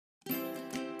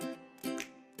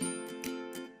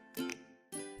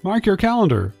Mark your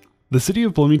calendar! The City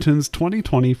of Bloomington's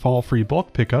 2020 Fall Free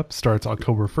Bulk Pickup starts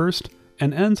October 1st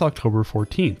and ends October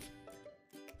 14th.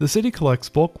 The city collects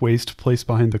bulk waste placed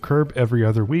behind the curb every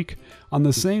other week on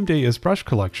the same day as brush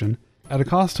collection at a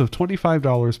cost of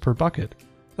 $25 per bucket.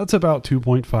 That's about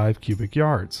 2.5 cubic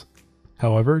yards.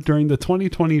 However, during the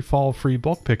 2020 Fall Free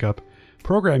Bulk Pickup,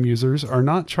 program users are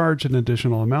not charged an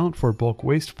additional amount for bulk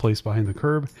waste placed behind the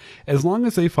curb as long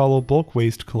as they follow bulk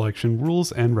waste collection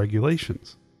rules and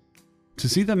regulations. To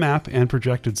see the map and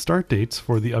projected start dates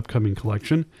for the upcoming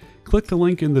collection, click the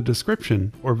link in the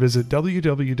description or visit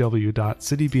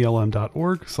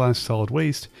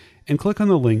www.cityblm.org/solid-waste and click on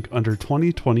the link under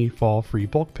 2020 Fall Free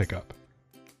Bulk Pickup.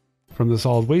 From the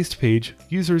solid waste page,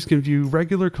 users can view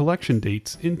regular collection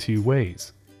dates in two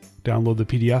ways. Download the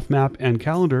PDF map and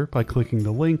calendar by clicking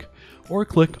the link, or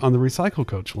click on the Recycle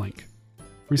Coach link.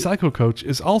 Recycle Coach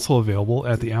is also available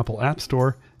at the Apple App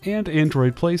Store and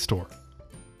Android Play Store.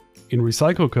 In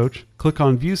Recycle Coach, click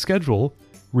on View Schedule,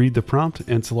 read the prompt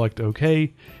and select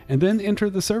OK, and then enter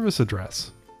the service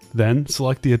address. Then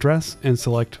select the address and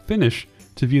select Finish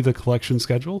to view the collection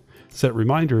schedule, set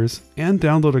reminders, and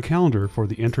download a calendar for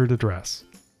the entered address.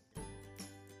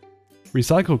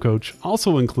 Recycle Coach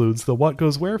also includes the What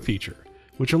Goes Where feature,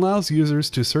 which allows users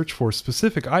to search for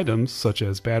specific items such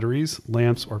as batteries,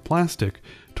 lamps, or plastic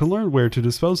to learn where to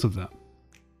dispose of them.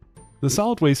 The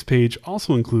solid waste page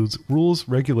also includes rules,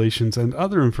 regulations, and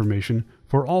other information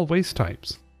for all waste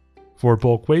types. For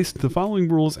bulk waste, the following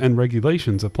rules and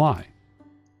regulations apply.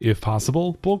 If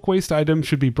possible, bulk waste items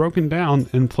should be broken down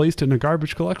and placed in a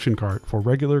garbage collection cart for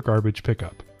regular garbage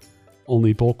pickup.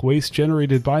 Only bulk waste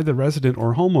generated by the resident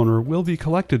or homeowner will be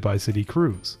collected by city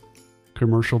crews.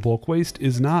 Commercial bulk waste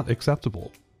is not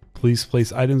acceptable. Please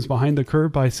place items behind the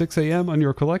curb by 6 a.m. on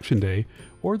your collection day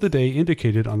or the day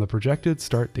indicated on the projected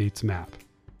start dates map.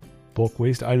 Bulk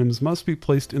waste items must be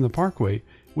placed in the parkway,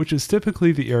 which is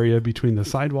typically the area between the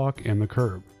sidewalk and the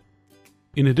curb.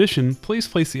 In addition, please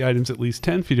place the items at least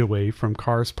 10 feet away from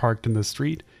cars parked in the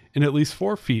street and at least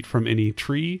 4 feet from any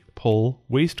tree, pole,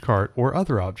 waste cart, or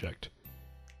other object.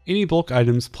 Any bulk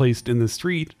items placed in the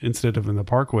street instead of in the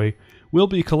parkway will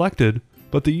be collected,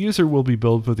 but the user will be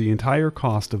billed for the entire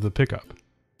cost of the pickup.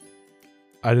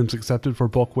 Items accepted for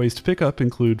bulk waste pickup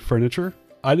include furniture,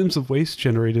 items of waste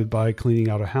generated by cleaning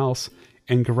out a house,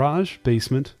 and garage,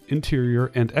 basement,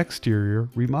 interior, and exterior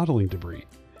remodeling debris.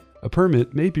 A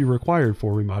permit may be required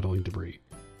for remodeling debris.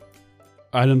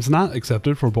 Items not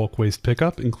accepted for bulk waste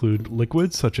pickup include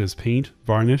liquids such as paint,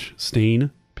 varnish,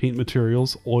 stain, paint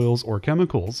materials, oils, or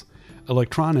chemicals,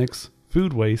 electronics,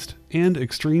 food waste, and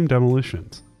extreme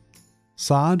demolitions.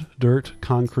 Sod, dirt,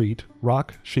 concrete,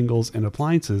 rock, shingles, and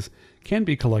appliances can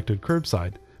be collected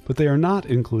curbside, but they are not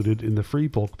included in the free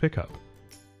bulk pickup.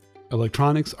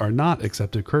 Electronics are not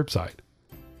accepted curbside.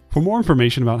 For more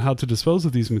information about how to dispose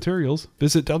of these materials,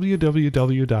 visit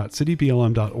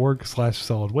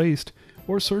www.cityblm.org/solid-waste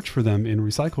or search for them in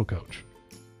Recycle Coach.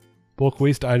 Bulk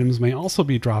waste items may also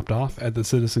be dropped off at the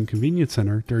Citizen Convenience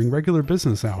Center during regular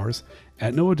business hours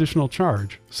at no additional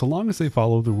charge, so long as they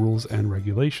follow the rules and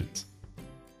regulations.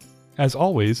 As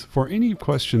always, for any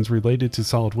questions related to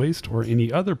solid waste or any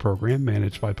other program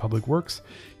managed by Public Works,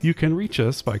 you can reach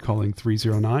us by calling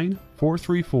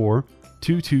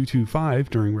 309-434-2225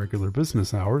 during regular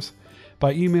business hours,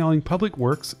 by emailing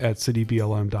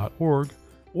publicworks@cityblm.org,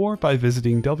 or by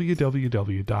visiting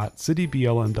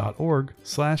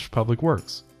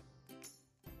www.cityblm.org/publicworks.